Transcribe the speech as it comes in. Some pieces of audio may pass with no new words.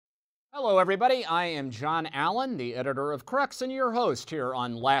Hello, everybody. I am John Allen, the editor of Crux, and your host here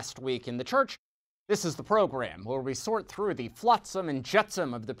on Last Week in the Church. This is the program where we sort through the flotsam and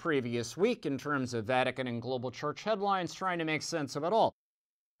jetsam of the previous week in terms of Vatican and global church headlines, trying to make sense of it all.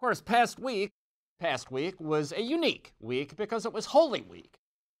 Of course, past week was a unique week because it was Holy Week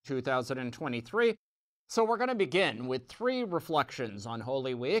 2023. So we're going to begin with three reflections on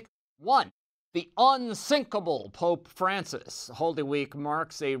Holy Week. One, the unsinkable Pope Francis. Holy Week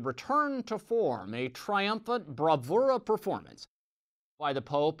marks a return to form, a triumphant bravura performance by the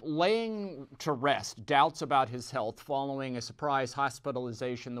Pope, laying to rest doubts about his health following a surprise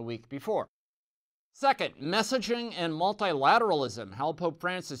hospitalization the week before. Second, messaging and multilateralism, how Pope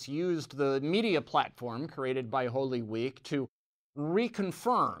Francis used the media platform created by Holy Week to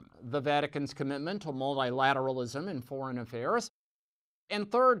reconfirm the Vatican's commitment to multilateralism in foreign affairs. And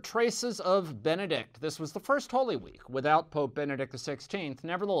third, traces of Benedict. This was the first Holy Week without Pope Benedict XVI.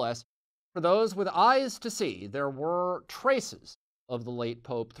 Nevertheless, for those with eyes to see, there were traces of the late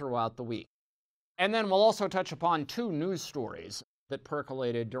Pope throughout the week. And then we'll also touch upon two news stories that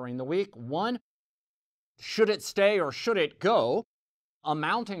percolated during the week. One, should it stay or should it go? A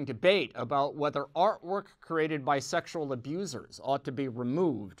mounting debate about whether artwork created by sexual abusers ought to be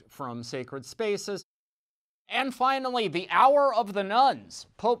removed from sacred spaces. And finally, the hour of the nuns.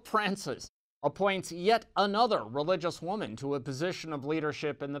 Pope Francis appoints yet another religious woman to a position of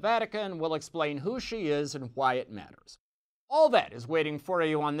leadership in the Vatican. We'll explain who she is and why it matters. All that is waiting for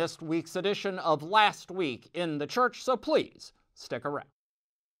you on this week's edition of Last Week in the Church, so please stick around.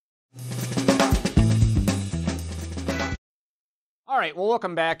 All right, well,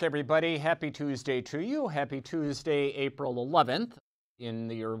 welcome back, everybody. Happy Tuesday to you. Happy Tuesday, April 11th, in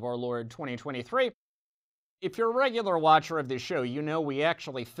the year of our Lord 2023. If you're a regular watcher of this show, you know we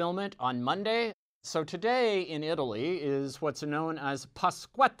actually film it on Monday. So today in Italy is what's known as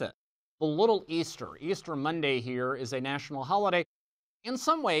Pasquetta, the Little Easter. Easter Monday here is a national holiday. In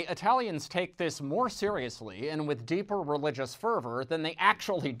some way, Italians take this more seriously and with deeper religious fervor than they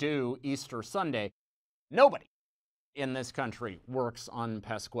actually do Easter Sunday. Nobody in this country works on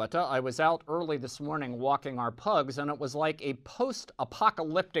Pasquetta. I was out early this morning walking our pugs, and it was like a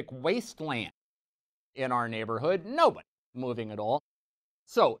post-apocalyptic wasteland in our neighborhood. Nobody moving at all.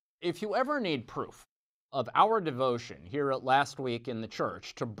 So if you ever need proof of our devotion here at Last Week in the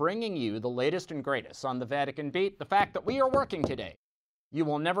Church to bringing you the latest and greatest on the Vatican beat, the fact that we are working today, you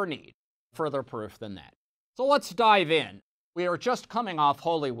will never need further proof than that. So let's dive in. We are just coming off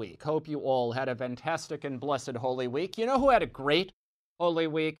Holy Week. Hope you all had a fantastic and blessed Holy Week. You know who had a great Holy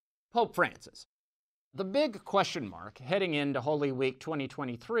Week? Pope Francis. The big question mark heading into Holy Week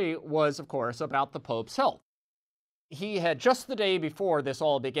 2023 was, of course, about the Pope's health. He had just the day before this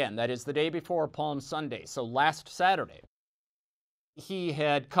all began, that is the day before Palm Sunday, so last Saturday, he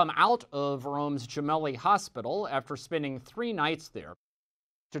had come out of Rome's Gemelli Hospital after spending 3 nights there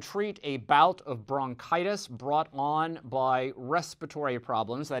to treat a bout of bronchitis brought on by respiratory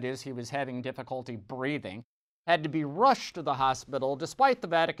problems, that is, he was having difficulty breathing. Had to be rushed to the hospital despite the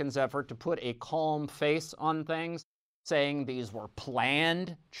Vatican's effort to put a calm face on things, saying these were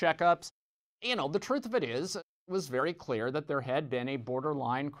planned checkups. You know, the truth of it is, it was very clear that there had been a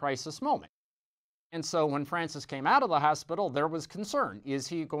borderline crisis moment. And so when Francis came out of the hospital, there was concern. Is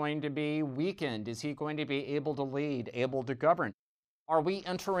he going to be weakened? Is he going to be able to lead, able to govern? Are we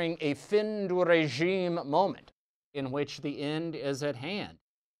entering a fin du regime moment in which the end is at hand?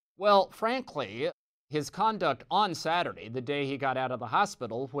 Well, frankly, his conduct on Saturday, the day he got out of the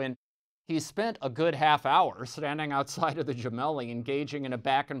hospital, when he spent a good half hour standing outside of the Gemelli, engaging in a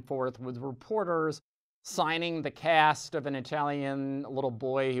back and forth with reporters, signing the cast of an Italian little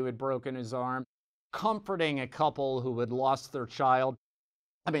boy who had broken his arm, comforting a couple who had lost their child.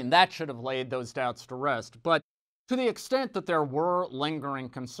 I mean, that should have laid those doubts to rest. But to the extent that there were lingering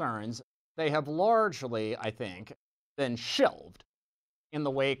concerns, they have largely, I think, been shelved in the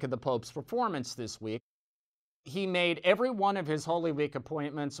wake of the Pope's performance this week. He made every one of his Holy Week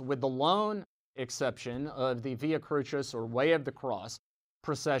appointments, with the lone exception of the Via Crucis, or Way of the Cross,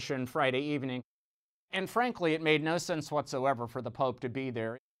 procession Friday evening. And frankly, it made no sense whatsoever for the Pope to be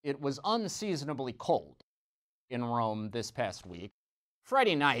there. It was unseasonably cold in Rome this past week.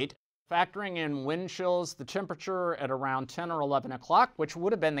 Friday night, factoring in wind chills, the temperature at around 10 or 11 o'clock, which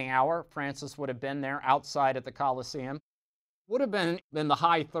would have been the hour Francis would have been there outside at the Colosseum, would have been in the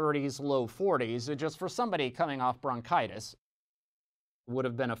high 30s, low 40s. It just, for somebody coming off bronchitis, would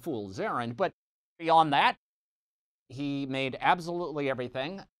have been a fool's errand. But beyond that, he made absolutely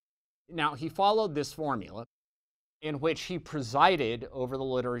everything. Now, he followed this formula in which he presided over the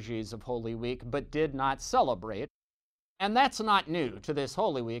liturgies of Holy Week, but did not celebrate. And that's not new to this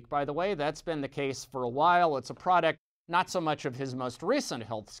Holy Week, by the way. That's been the case for a while. It's a product not so much of his most recent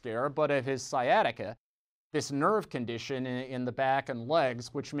health scare, but of his sciatica, this nerve condition in the back and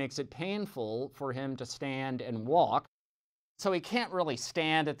legs, which makes it painful for him to stand and walk. So he can't really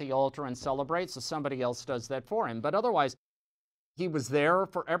stand at the altar and celebrate, so somebody else does that for him. But otherwise, he was there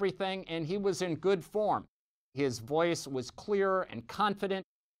for everything, and he was in good form. His voice was clear and confident.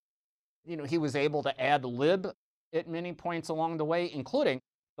 He was able to ad lib at many points along the way, including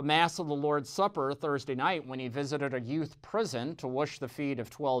the Mass of the Lord's Supper Thursday night when he visited a youth prison to wash the feet of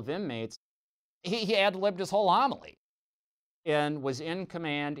 12 inmates. He ad-libbed his whole homily and was in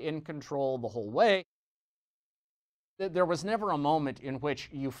command, in control the whole way. There was never a moment in which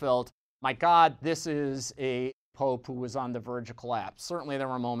you felt, my God, this is a pope who was on the verge of collapse. Certainly there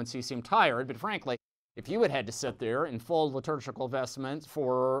were moments he seemed tired, but frankly, if you had to sit there in full liturgical vestments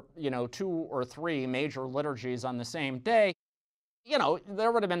for, 2 or 3 major liturgies on the same day,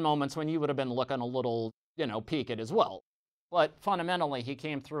 there would have been moments when you would have been looking a little, peaked as well. But fundamentally, he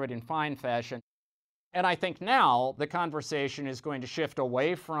came through it in fine fashion. And I think now the conversation is going to shift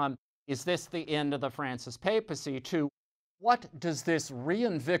away from, is this the end of the Francis papacy, to what does this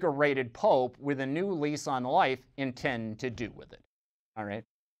reinvigorated pope with a new lease on life intend to do with it? All right.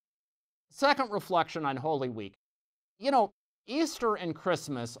 Second reflection on Holy Week. Easter and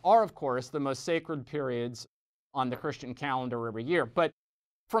Christmas are, of course, the most sacred periods on the Christian calendar every year. But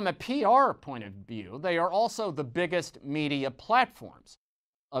from a PR point of view, they are also the biggest media platforms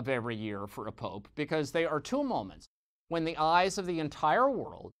of every year for a pope, because they are 2 moments when the eyes of the entire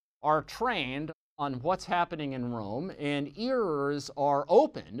world are trained on what's happening in Rome and ears are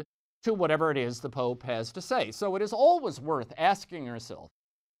opened to whatever it is the pope has to say. So it is always worth asking yourself,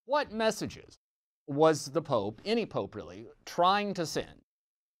 what messages was the pope, any pope really, trying to send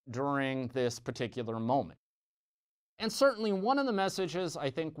during this particular moment? And certainly one of the messages I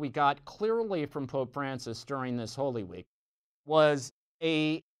think we got clearly from Pope Francis during this Holy Week was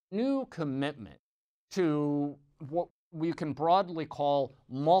a new commitment to what we can broadly call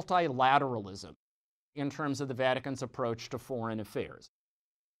multilateralism in terms of the Vatican's approach to foreign affairs.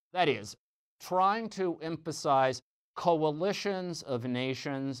 That is, trying to emphasize coalitions of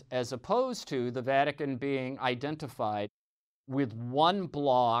nations as opposed to the Vatican being identified with one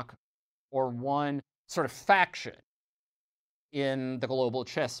bloc or one sort of faction in the global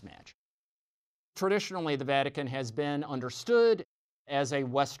chess match. Traditionally, the Vatican has been understood as a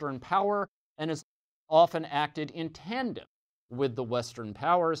Western power and has often acted in tandem with the Western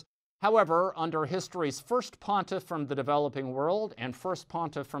powers. However, under history's first pontiff from the developing world and first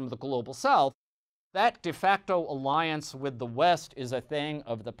pontiff from the global South, that de facto alliance with the West is a thing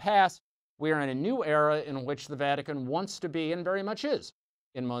of the past. We are in a new era in which the Vatican wants to be, and very much is,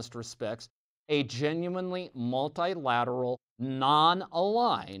 in most respects, a genuinely multilateral,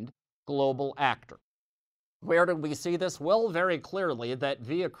 non-aligned global actor. Where did we see this? Well, very clearly that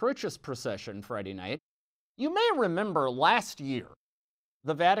Via Crucis procession Friday night. You may remember last year,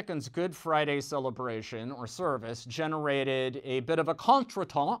 the Vatican's Good Friday celebration or service generated a bit of a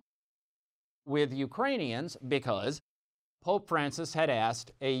contretemps with Ukrainians because Pope Francis had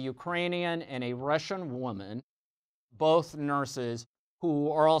asked a Ukrainian and a Russian woman, both nurses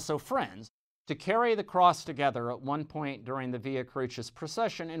who are also friends, to carry the cross together at one point during the Via Crucis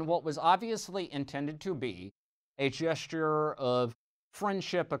procession in what was obviously intended to be a gesture of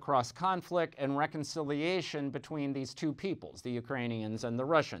friendship across conflict and reconciliation between these two peoples, the Ukrainians and the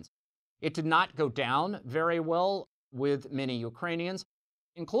Russians. It did not go down very well with many Ukrainians,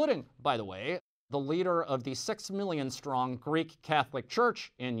 including, by the way, the leader of the 6 million strong Greek Catholic Church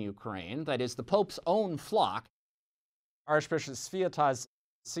in Ukraine, that is the Pope's own flock, Archbishop Sviatoslav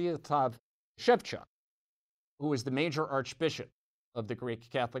Shevchuk, who is the major archbishop of the Greek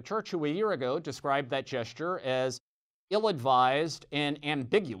Catholic Church, who a year ago described that gesture as ill-advised and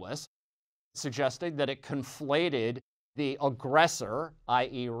ambiguous, suggesting that it conflated the aggressor,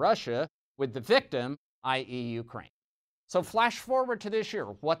 i.e. Russia, with the victim, i.e. Ukraine. So flash forward to this year.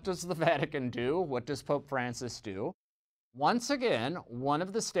 What does the Vatican do? What does Pope Francis do? Once again, one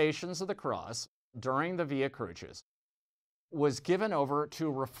of the stations of the cross during the Via Crucis was given over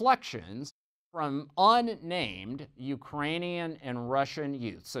to reflections from unnamed Ukrainian and Russian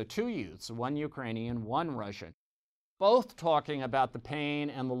youth. So 2 youths, one Ukrainian, one Russian, both talking about the pain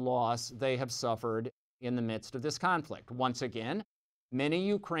and the loss they have suffered in the midst of this conflict. Once again, many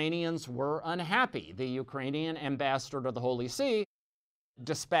Ukrainians were unhappy. The Ukrainian ambassador to the Holy See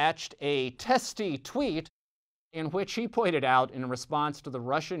dispatched a testy tweet in which he pointed out, in response to the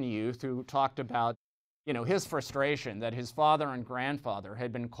Russian youth who talked about his frustration that his father and grandfather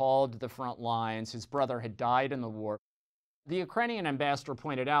had been called to the front lines, his brother had died in the war. the Ukrainian ambassador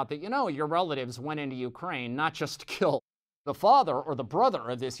pointed out that, your relatives went into Ukraine not just to kill the father or the brother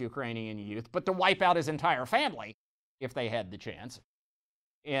of this Ukrainian youth, but to wipe out his entire family if they had the chance.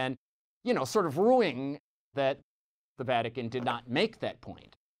 And, sort of ruining that the Vatican did not make that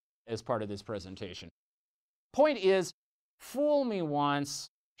point as part of this presentation. Point is, fool me once,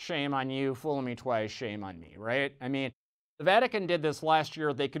 shame on you, fool me twice, shame on me, right? I mean, the Vatican did this last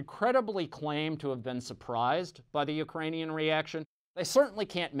year. They could credibly claim to have been surprised by the Ukrainian reaction. They certainly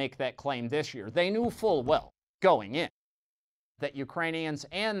can't make that claim this year. They knew full well going in that Ukrainians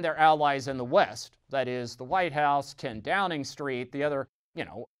and their allies in the West, that is the White House, 10 Downing Street, the other,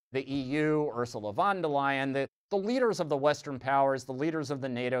 the EU, Ursula von der Leyen, the leaders of the Western powers, the leaders of the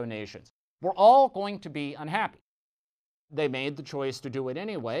NATO nations, were all going to be unhappy. They made the choice to do it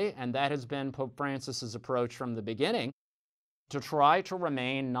anyway, and that has been Pope Francis's approach from the beginning, to try to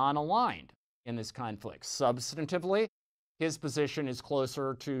remain non-aligned in this conflict. Substantively, his position is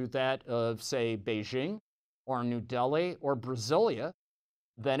closer to that of, say, Beijing or New Delhi or Brasilia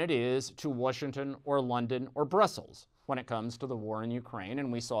than it is to Washington or London or Brussels when it comes to the war in Ukraine,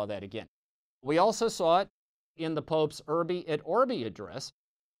 and we saw that again. We also saw it in the Pope's Urbi et Orbi address,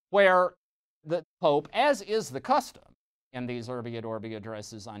 where the Pope, as is the custom in these Urbi et Orbi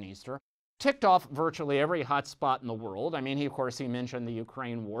addresses on Easter, ticked off virtually every hot spot in the world. I mean, of course, he mentioned the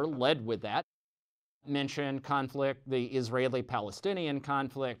Ukraine war, led with that, mentioned conflict, the Israeli-Palestinian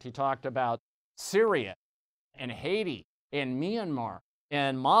conflict. He talked about Syria and Haiti and Myanmar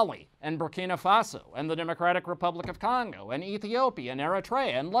and Mali and Burkina Faso and the Democratic Republic of Congo and Ethiopia and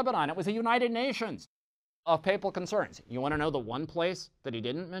Eritrea and Lebanon. It was the United Nations of papal concerns. You want to know the one place that he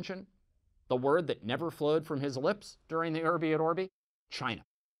didn't mention? The word that never flowed from his lips during the Urbi et Orbi? China.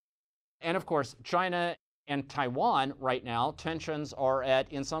 And of course, China and Taiwan right now, tensions are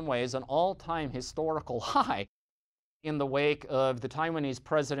at, in some ways, an all-time historical high in the wake of the Taiwanese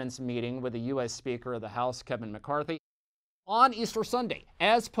president's meeting with the U.S. Speaker of the House, Kevin McCarthy. On Easter Sunday,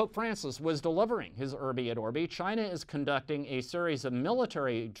 as Pope Francis was delivering his Urbi et Orbi, China is conducting a series of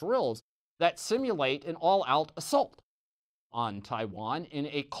military drills that simulate an all-out assault on Taiwan in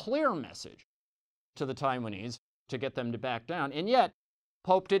a clear message to the Taiwanese to get them to back down. And yet,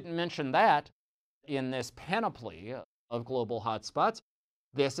 Pope didn't mention that in this panoply of global hotspots.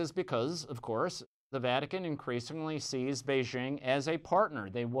 This is because, of course, the Vatican increasingly sees Beijing as a partner.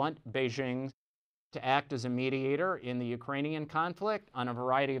 They want Beijing to act as a mediator in the Ukrainian conflict on a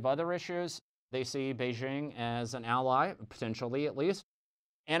variety of other issues. They see Beijing as an ally, potentially at least.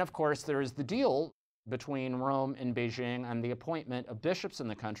 And of course, there's the deal between Rome and Beijing on the appointment of bishops in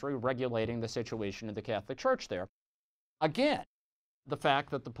the country regulating the situation of the Catholic Church there. Again, the fact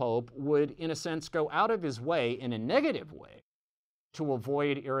that the Pope would, in a sense, go out of his way in a negative way to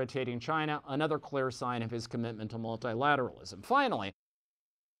avoid irritating China, another clear sign of his commitment to multilateralism. Finally,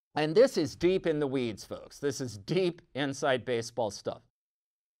 and this is deep in the weeds, folks. This is deep inside baseball stuff.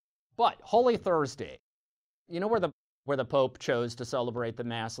 But Holy Thursday, you know where the Pope chose to celebrate the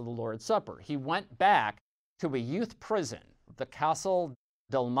Mass of the Lord's Supper? He went back to a youth prison, the Castle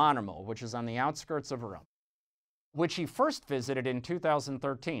del Marmo, which is on the outskirts of Rome, which he first visited in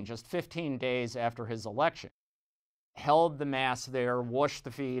 2013, just 15 days after his election. Held the Mass there, washed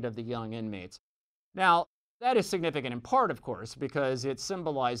the feet of the young inmates. Now, that is significant in part, of course, because it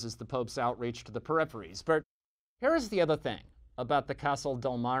symbolizes the Pope's outreach to the peripheries. But here's the other thing about the Castle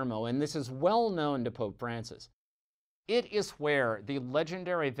del Marmo, and this is well known to Pope Francis. It is where the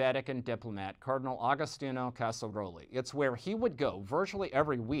legendary Vatican diplomat, Cardinal Agostino Casaroli, it's where he would go virtually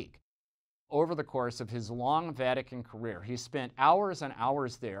every week over the course of his long Vatican career. He spent hours and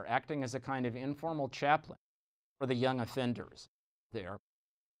hours there acting as a kind of informal chaplain for the young offenders there.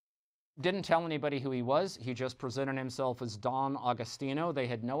 Didn't tell anybody who he was. He just presented himself as Don Agostino. They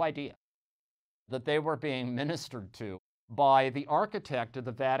had no idea that they were being ministered to by the architect of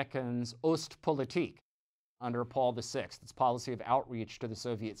the Vatican's Ostpolitik under Paul VI, its policy of outreach to the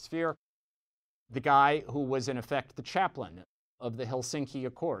Soviet sphere, the guy who was in effect the chaplain of the Helsinki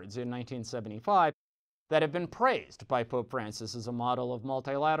Accords in 1975 that have been praised by Pope Francis as a model of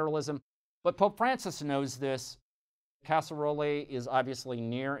multilateralism. But Pope Francis knows this. Casaroli is obviously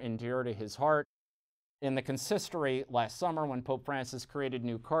near and dear to his heart. In the consistory last summer, when Pope Francis created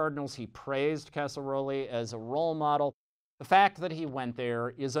new cardinals, he praised Casaroli as a role model. The fact that he went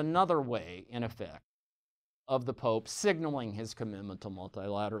there is another way, in effect, of the Pope signaling his commitment to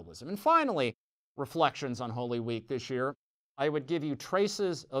multilateralism. And finally, reflections on Holy Week this year. I would give you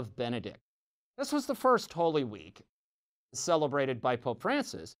traces of Benedict. This was the first Holy Week celebrated by Pope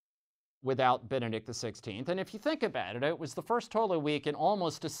Francis without Benedict XVI. And if you think about it, it was the first Holy Week in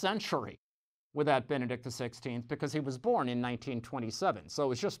almost a century without Benedict XVI because he was born in 1927, so it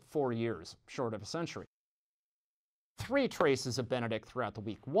was just 4 years short of a century. 3 traces of Benedict throughout the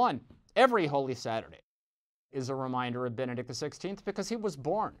week. 1, every Holy Saturday is a reminder of Benedict XVI because he was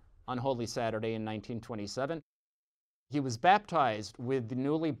born on Holy Saturday in 1927. He was baptized with the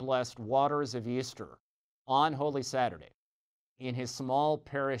newly blessed waters of Easter on Holy Saturday in his small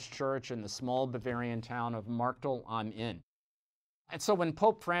parish church in the small Bavarian town of Marktal am Inn. And so when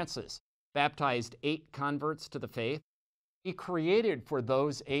Pope Francis baptized 8 converts to the faith, he created for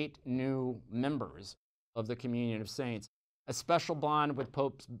those 8 new members of the communion of saints a special bond with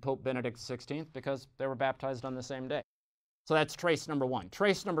Pope Benedict XVI because they were baptized on the same day. So that's trace number 1.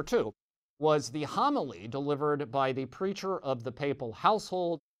 Trace number 2 was the homily delivered by the preacher of the papal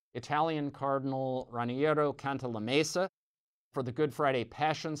household, Italian Cardinal Raniero Cantalamessa, for the Good Friday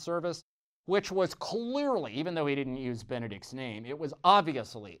Passion Service, which was clearly, even though he didn't use Benedict's name, it was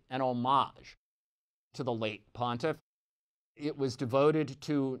obviously an homage to the late pontiff. It was devoted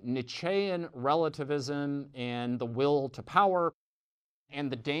to Nietzschean relativism and the will to power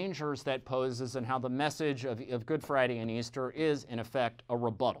and the dangers that poses and how the message of Good Friday and Easter is, in effect, a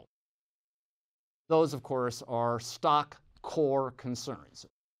rebuttal. Those, of course, are stock core concerns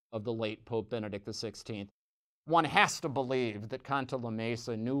of the late Pope Benedict XVI. One has to believe that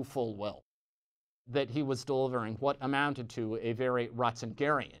Cantalamessa knew full well that he was delivering what amounted to a very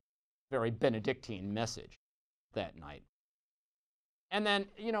Ratzingerian, very Benedictine message that night. And then,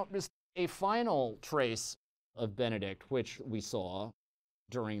 just a final trace of Benedict, which we saw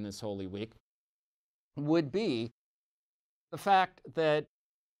during this Holy Week, would be the fact that,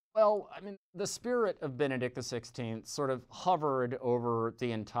 the spirit of Benedict XVI sort of hovered over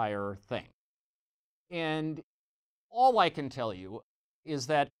the entire thing. And all I can tell you is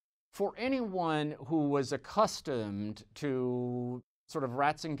that for anyone who was accustomed to sort of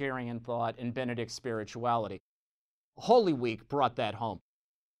Ratzingerian thought and Benedict spirituality, Holy Week brought that home.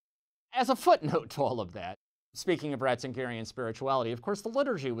 As a footnote to all of that, speaking of Ratzingerian spirituality, of course, the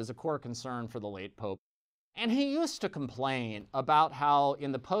liturgy was a core concern for the late Pope. And he used to complain about how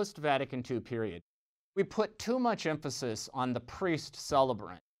in the post-Vatican II period, we put too much emphasis on the priest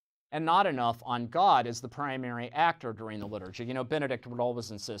celebrant and not enough on God as the primary actor during the liturgy. Benedict would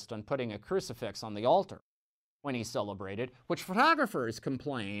always insist on putting a crucifix on the altar when he celebrated, which photographers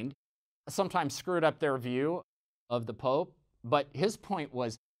complained sometimes screwed up their view of the Pope. But his point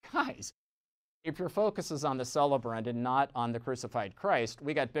was, guys, if your focus is on the celebrant and not on the crucified Christ,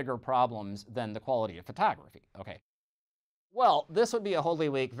 we got bigger problems than the quality of photography, okay? Well, this would be a Holy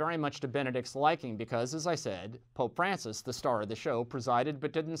Week very much to Benedict's liking because, as I said, Pope Francis, the star of the show, presided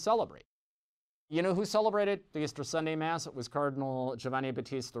but didn't celebrate. You know who celebrated the Easter Sunday Mass? It was Cardinal Giovanni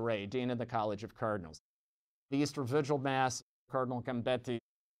Battista Re, Dean of the College of Cardinals. The Easter Vigil Mass, Cardinal Gambetti,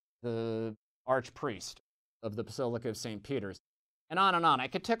 the archpriest of the Basilica of St. Peter's, and on and on. I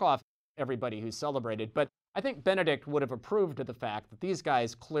could tick off everybody who celebrated, but I think Benedict would have approved of the fact that these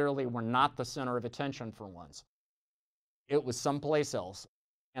guys clearly were not the center of attention for once. It was someplace else,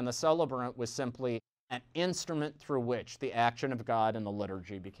 and the celebrant was simply an instrument through which the action of God in the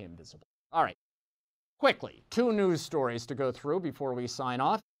liturgy became visible. All right, quickly, 2 news stories to go through before we sign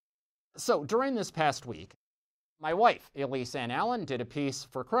off. So during this past week, my wife, Elise Ann Allen, did a piece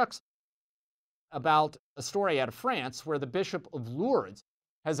for Crux about a story out of France where the Bishop of Lourdes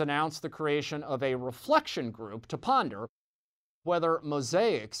has announced the creation of a reflection group to ponder whether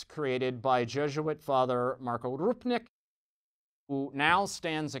mosaics created by Jesuit Father Marco Rupnik, who now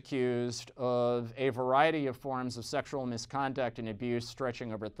stands accused of a variety of forms of sexual misconduct and abuse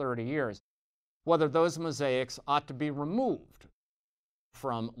stretching over 30 years, whether those mosaics ought to be removed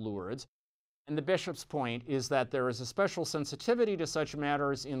from Lourdes. And the bishop's point is that there is a special sensitivity to such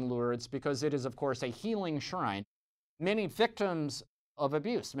matters in Lourdes because it is, of course, a healing shrine. Many victims of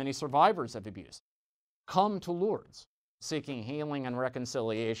abuse, many survivors of abuse, come to Lourdes seeking healing and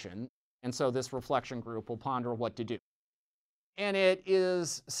reconciliation, and so this reflection group will ponder what to do. And it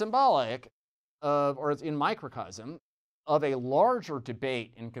is symbolic of, or in microcosm, of a larger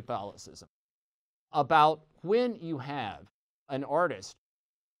debate in Catholicism about when you have an artist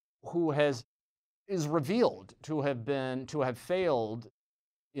who is revealed to have failed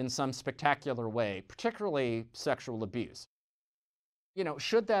in some spectacular way, particularly sexual abuse.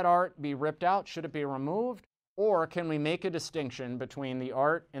 Should that art be ripped out? Should it be removed? Or can we make a distinction between the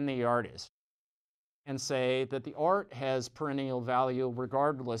art and the artist and say that the art has perennial value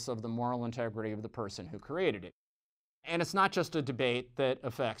regardless of the moral integrity of the person who created it? And it's not just a debate that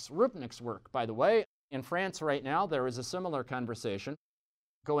affects Rupnik's work, by the way. In France right now, there is a similar conversation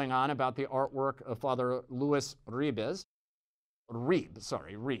going on about the artwork of Father Louis Ribes,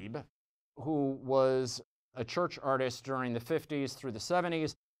 Riebe, who was a church artist during the 50s through the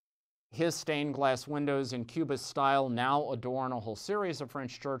 70s. His stained glass windows in Cubist style now adorn a whole series of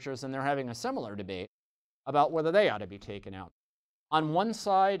French churches, and they're having a similar debate about whether they ought to be taken out. On one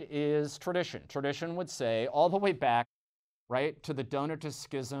side is tradition. Tradition would say, all the way back, right, to the Donatist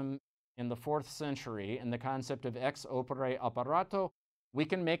schism in the 4th century and the concept of ex opere apparato, we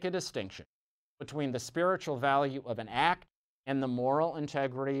can make a distinction between the spiritual value of an act and the moral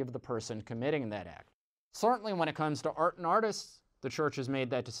integrity of the person committing that act. Certainly when it comes to art and artists, the church has made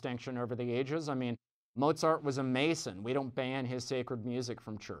that distinction over the ages. I mean, Mozart was a Mason. We don't ban his sacred music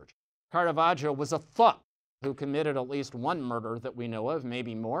from church. Caravaggio was a thug who committed at least one murder that we know of,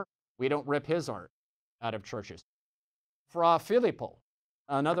 maybe more. We don't rip his art out of churches. Fra Filippo,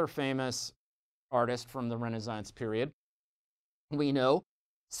 another famous artist from the Renaissance period, we know,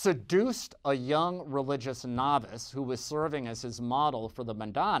 seduced a young religious novice who was serving as his model for the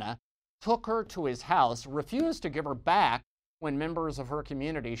Madonna, took her to his house, refused to give her back when members of her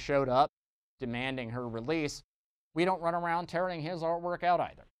community showed up demanding her release. We don't run around tearing his artwork out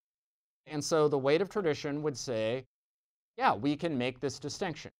either. And so the weight of tradition would say, yeah, we can make this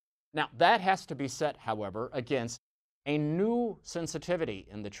distinction. Now, that has to be set, however, against a new sensitivity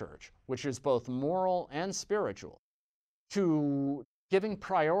in the church, which is both moral and spiritual, to giving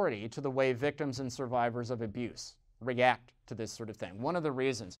priority to the way victims and survivors of abuse react to this sort of thing. One of the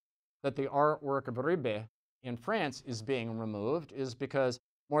reasons that the artwork of Ribe in France is being removed is because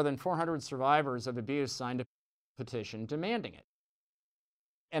more than 400 survivors of abuse signed a petition demanding it.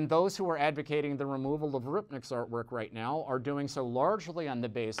 And those who are advocating the removal of Rupnik's artwork right now are doing so largely on the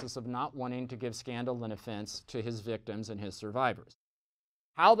basis of not wanting to give scandal and offense to his victims and his survivors.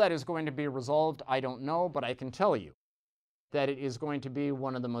 How that is going to be resolved, I don't know, but I can tell you that it is going to be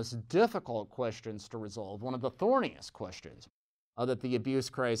one of the most difficult questions to resolve, one of the thorniest questions that the abuse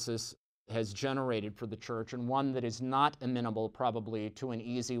crisis has generated for the church, and one that is not amenable probably to an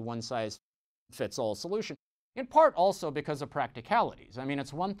easy one-size-fits-all solution. In part also because of practicalities. I mean,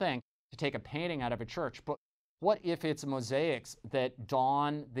 it's one thing to take a painting out of a church, but what if it's mosaics that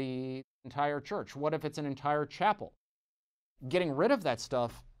adorn the entire church? What if it's an entire chapel? Getting rid of that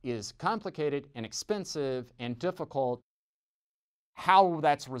stuff is complicated and expensive and difficult. How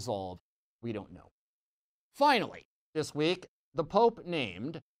that's resolved, we don't know. Finally, this week, the Pope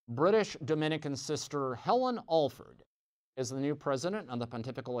named British Dominican sister Helen Alford as the new president of the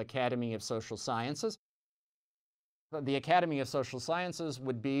Pontifical Academy of Social Sciences. The Academy of Social Sciences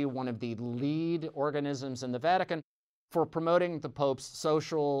would be one of the lead organisms in the Vatican for promoting the Pope's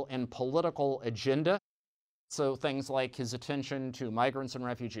social and political agenda. So things like his attention to migrants and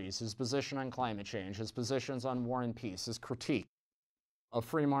refugees, his position on climate change, his positions on war and peace, his critique of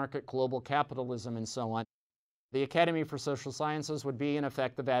free market global capitalism, and so on. The Academy for Social Sciences would be, in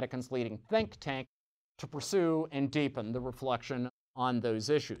effect, the Vatican's leading think tank to pursue and deepen the reflection on those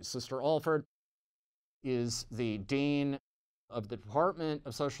issues. Sister Alford is the dean of the Department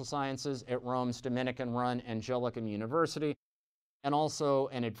of Social Sciences at Rome's Dominican-run Angelicum University, and also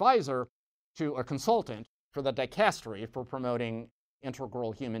an advisor to a consultant for the dicastery for promoting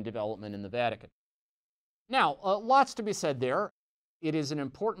integral human development in the Vatican. Now, lots to be said there. It is an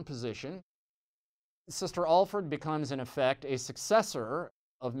important position. Sister Alford becomes, in effect, a successor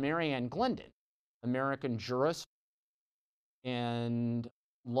of Marianne Glendon, American jurist and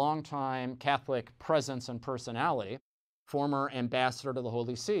longtime Catholic presence and personality, former ambassador to the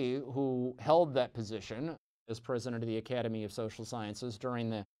Holy See, who held that position as president of the Academy of Social Sciences during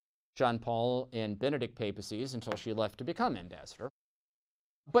the John Paul and Benedict papacies until she left to become ambassador.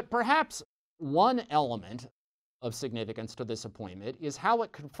 But perhaps one element of significance to this appointment is how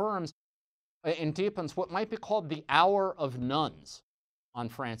it confirms and deepens what might be called the hour of nuns on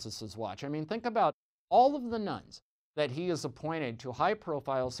Francis's watch. I mean, think about all of the nuns that he has appointed to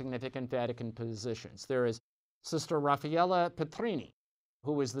high-profile, significant Vatican positions. There is Sister Raffaella Petrini,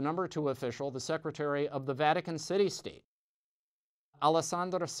 who is the number 2 official, the secretary of the Vatican City-State.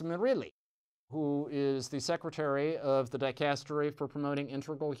 Alessandra Smirilli, who is the secretary of the dicastery for promoting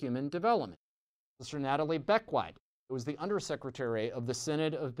integral human development. Sister Natalie Beckwide, who is the undersecretary of the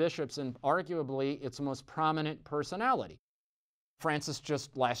Synod of Bishops and arguably its most prominent personality. Francis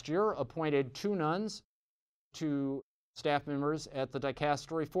just last year appointed 2 nuns to staff members at the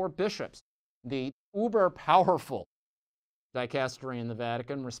dicastery for bishops, the uber-powerful dicastery in the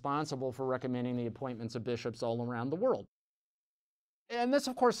Vatican responsible for recommending the appointments of bishops all around the world. And this,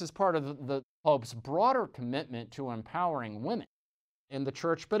 of course, is part of the Pope's broader commitment to empowering women in the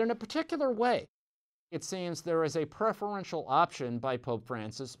Church, but in a particular way, it seems there is a preferential option by Pope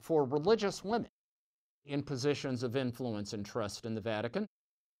Francis for religious women in positions of influence and trust in the Vatican.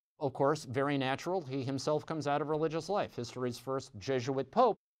 Of course, very natural. He himself comes out of religious life, history's first Jesuit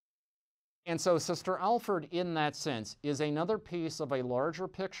pope. And so Sister Alford, in that sense, is another piece of a larger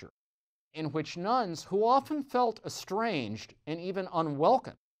picture in which nuns who often felt estranged and even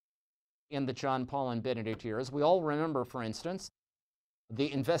unwelcome in the John Paul and Benedict years. We all remember, for instance,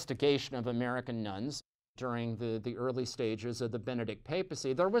 the investigation of American nuns during the early stages of the Benedict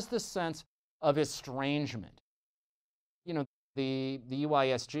papacy. There was this sense of estrangement. You know, the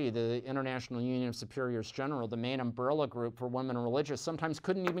UISG, the International Union of Superiors General, the main umbrella group for women religious, sometimes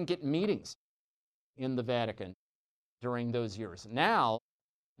couldn't even get meetings in the Vatican during those years. Now,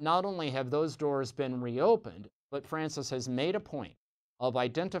 not only have those doors been reopened, but Francis has made a point of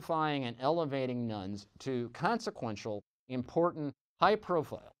identifying and elevating nuns to consequential, important,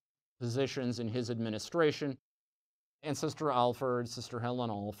 high-profile positions in his administration. And Sister Alford, Sister Helen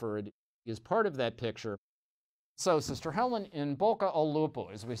Alford, is part of that picture. So Sister Helen, in bocca al lupo,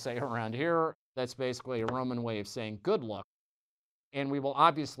 as we say around here, that's basically a Roman way of saying good luck. And we will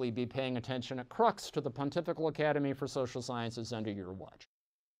obviously be paying attention at Crux to the Pontifical Academy for Social Sciences under your watch.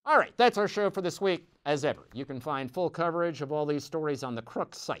 All right, that's our show for this week. As ever, you can find full coverage of all these stories on the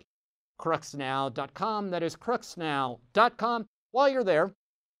Crux site, cruxnow.com. That is cruxnow.com. While you're there,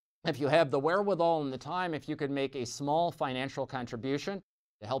 if you have the wherewithal and the time, if you could make a small financial contribution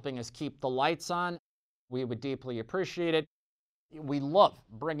to helping us keep the lights on, we would deeply appreciate it. We love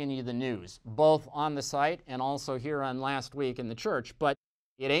bringing you the news, both on the site and also here on Last Week in the Church, but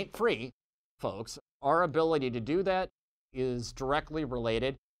it ain't free, folks. Our ability to do that is directly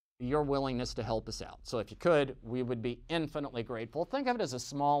related to your willingness to help us out. So if you could, we would be infinitely grateful. Think of it as a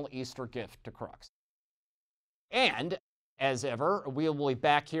small Easter gift to Crux. And as ever, we will be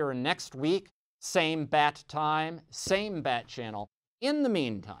back here next week, same bat time, same bat channel. In the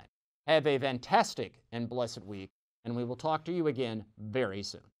meantime, have a fantastic and blessed week, and we will talk to you again very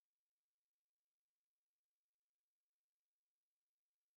soon.